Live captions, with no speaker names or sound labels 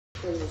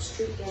criminal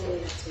street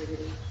gang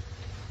activity,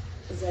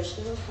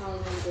 possession of a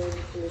firearm during the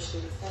commission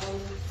of a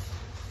felony,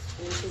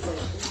 and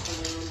possession of a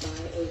firearm by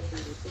a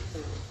convicted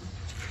felon.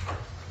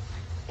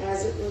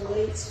 As it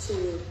relates to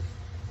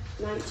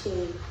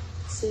 19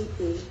 CP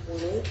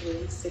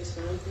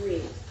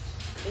 183693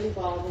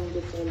 involving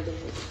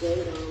defendant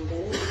Daydon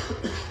Bennett,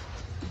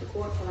 the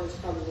court finds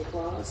probable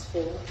cause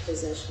for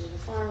possession of a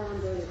firearm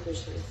during the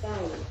commission of a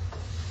felony,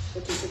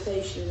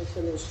 participation in a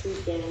criminal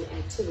street gang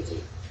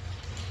activity,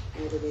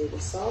 aggravated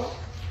assault,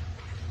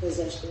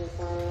 possession of a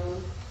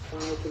firearm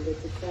by a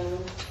convicted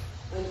felon,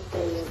 and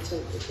criminal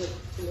attempt to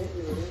commit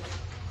murder.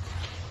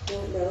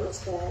 Court notes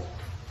that,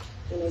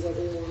 and as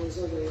everyone is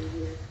aware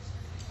here,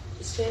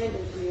 the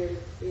standard here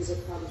is a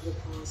probable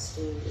cause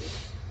standard,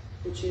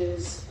 which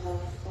is a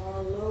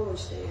far lower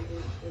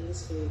standard in the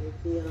standard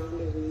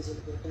beyond a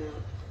reasonable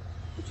doubt,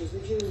 which is the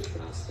jury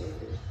trial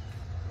standard.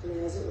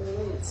 And as it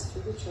relates to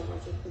the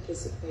charge of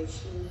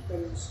participation in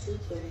criminal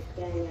street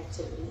gang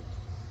activity,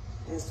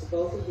 as to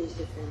both of these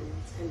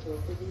defendants and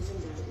both of these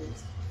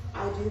indictments,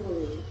 I do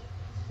believe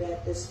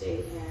that the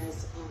state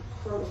has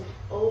hurdled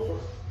over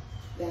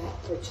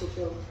that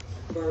particular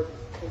burden,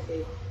 that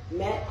they've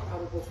met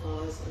probable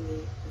cause and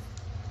they've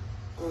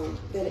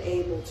been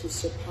able to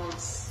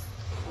surpass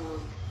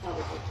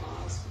probable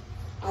cause.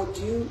 I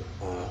do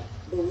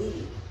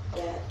believe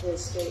that the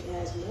state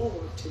has more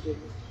work to do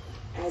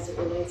as it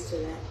relates to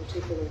that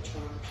particular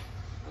charge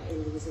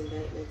in these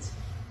indictments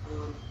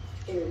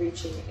in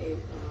reaching a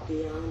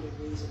beyond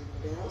a reasonable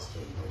doubt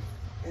standard.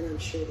 And I'm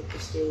sure that the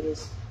state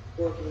is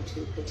working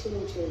to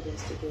continue to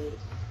investigate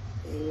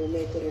and will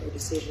make whatever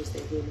decisions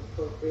they deem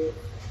appropriate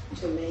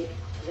to make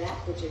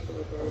that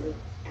particular burden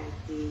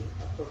at the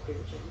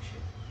appropriate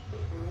junction.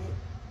 All right?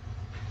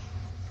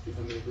 If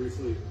I may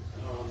briefly,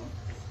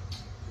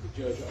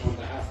 Judge, on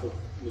behalf of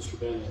Mr.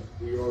 Bennett,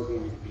 we are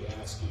going to be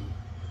asking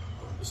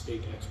the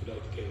state to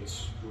expedite the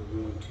case.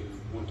 We're going to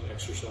want to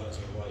exercise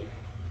our right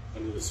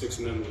under the Sixth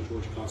Amendment of the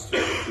Georgia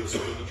Constitution to a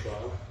speedy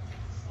trial,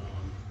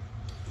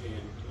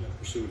 and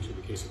pursuant to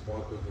the case of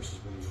Barker versus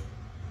William.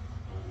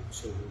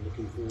 So we're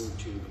looking forward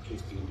to the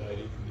case being indicted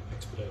in an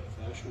expedited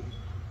fashion,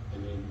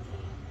 and then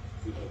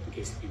we'd like the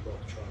case to be brought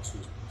to trial as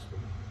soon as possible.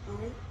 All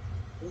right.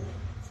 Good.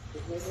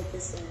 Let's look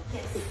this up.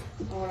 Yes.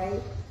 All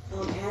right.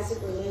 As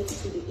it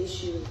relates to the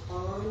issue of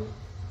bond,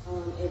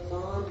 a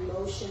bond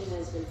motion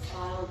has been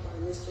filed by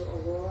Mr.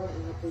 Aurora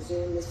and I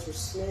presume Mr.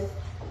 Smith,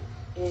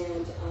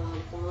 and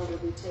bond will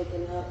be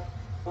taken up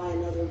by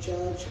another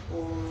judge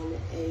on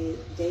a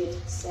date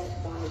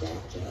set by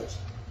that judge.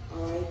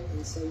 All right.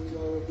 And so you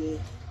all will be,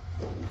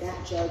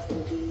 that judge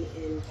will be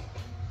in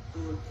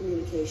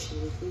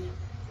communication with you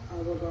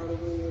regarding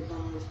when your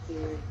bond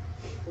hearing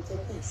will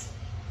take place.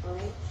 All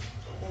right.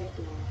 Thank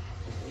you all.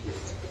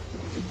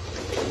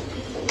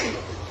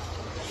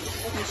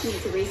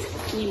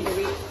 You need to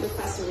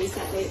request a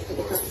reset date for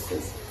the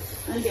purposes.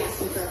 I'm going to be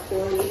asking for a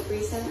 4-week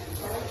reset.